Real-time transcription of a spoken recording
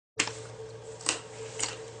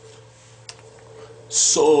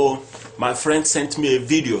So my friend sent me a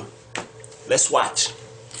video. Let's watch.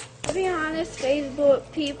 To be honest, Facebook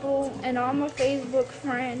people and all my Facebook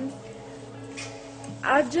friends,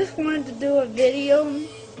 I just wanted to do a video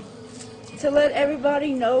to let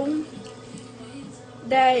everybody know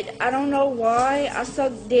that I don't know why I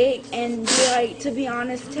suck dick, and be like, to be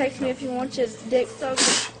honest, text me if you want your dick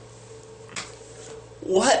sucked.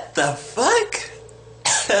 What the fuck?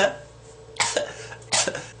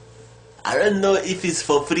 I don't know if it's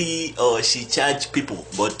for free or she charge people,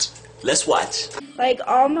 but let's watch. Like,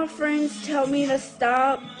 all my friends tell me to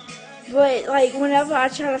stop, but like whenever I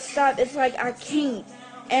try to stop, it's like I can't.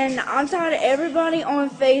 And I'm tired of everybody on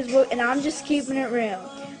Facebook, and I'm just keeping it real.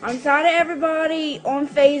 I'm tired of everybody on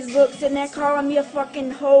Facebook sitting there calling me a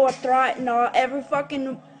fucking hoe, a threat, and all, every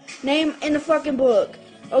fucking name in the fucking book.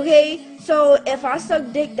 Okay? So if I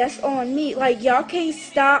suck dick, that's on me. Like, y'all can't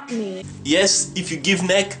stop me. Yes, if you give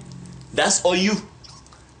neck, that's on you.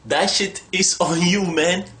 That shit is on you,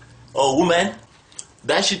 man or woman.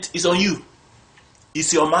 That shit is on you.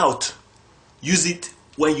 It's your mouth. Use it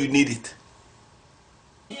when you need it.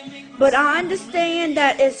 But I understand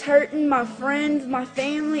that it's hurting my friends, my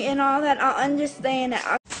family, and all that. I understand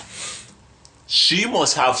that. She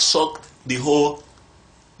must have sucked the whole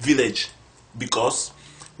village, because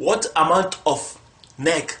what amount of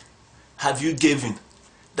neck have you given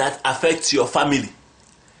that affects your family?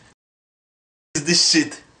 This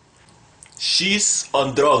shit. She's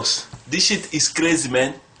on drugs. This shit is crazy,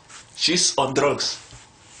 man. She's on drugs.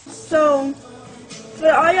 So,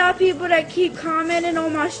 for all y'all people that keep commenting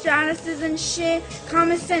on my statuses and shit,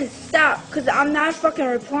 common sense, stop, because I'm not fucking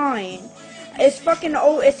replying. It's fucking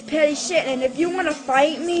old, it's petty shit, and if you want to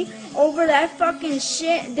fight me over that fucking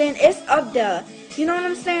shit, then it's up there. You know what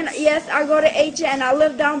I'm saying? Yes, I go to H and I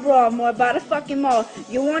live down Broadmoor by the fucking mall.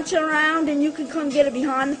 You want your round, then you can come get it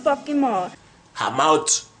behind the fucking mall. Her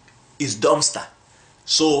mouth is dumpster.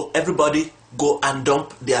 So everybody go and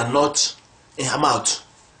dump their nuts in her mouth.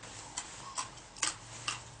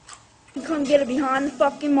 Come get it behind the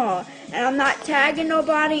fucking mall. And I'm not tagging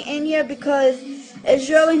nobody in here because it's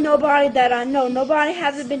really nobody that I know. Nobody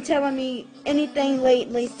hasn't been telling me anything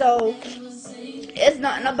lately, so it's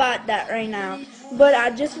nothing about that right now. But I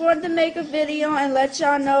just wanted to make a video and let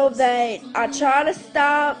y'all know that I try to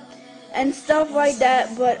stop and stuff like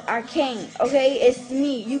that, but I can't, okay? It's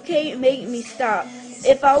me. You can't make me stop.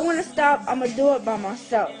 If I want to stop, I'm going to do it by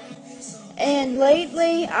myself. And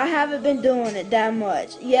lately, I haven't been doing it that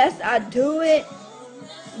much. Yes, I do it,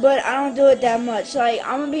 but I don't do it that much. Like,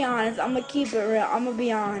 I'm going to be honest. I'm going to keep it real. I'm going to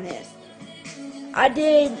be honest. I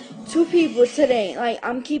did 2 people today. Like,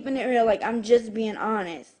 I'm keeping it real. Like, I'm just being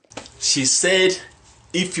honest. She said,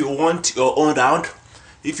 if you want your own round,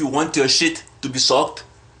 if you want your shit to be sucked,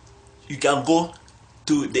 you can go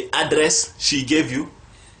to the address she gave you.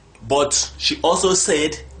 But she also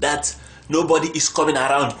said that nobody is coming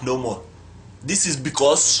around no more. This is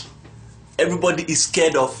because everybody is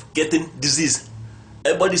scared of getting disease.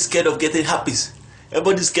 Everybody is scared of getting herpes.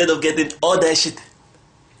 Everybody is scared of getting all that shit.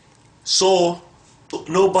 So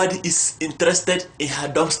nobody is interested in her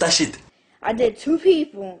dumpster shit. I did 2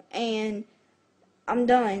 people and I'm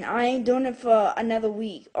done. I ain't doing it for another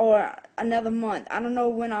week or another month. I don't know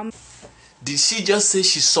when I'm... Did she just say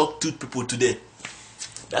she sucked 2 people today?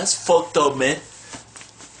 That's fucked up, man.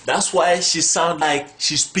 That's why she sound like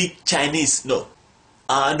she speak Chinese. No.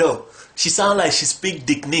 She sound like she speak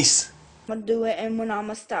Dicknese. I'm gonna do it, and when I'm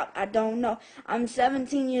gonna stop, I don't know. I'm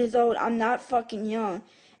 17 years old. I'm not fucking young.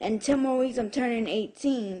 In 10 more weeks, I'm turning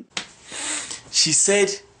 18. She said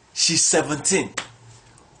she's 17.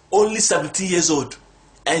 Only 17 years old.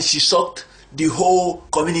 And she sucked the whole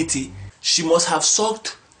community. She must have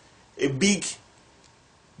sucked a Big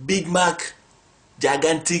Mac,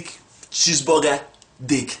 gigantic cheeseburger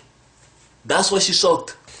dick. That's what she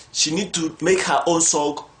sucked. She need to make her own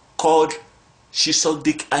song called She Sucked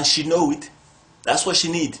Dick, and she know it. That's what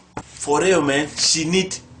she need. For real, man, she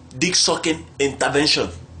need dick sucking intervention,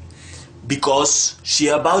 because she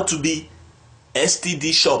about to be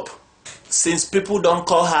STD shop. Since people don't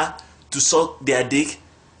call her to suck their dick,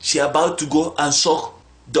 she about to go and suck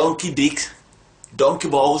donkey dick, donkey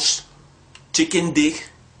balls, chicken dick,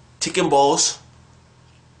 chicken balls,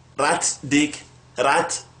 rat dick,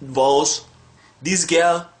 rat balls. This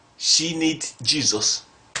girl, she need Jesus.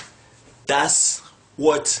 That's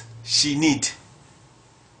what she need.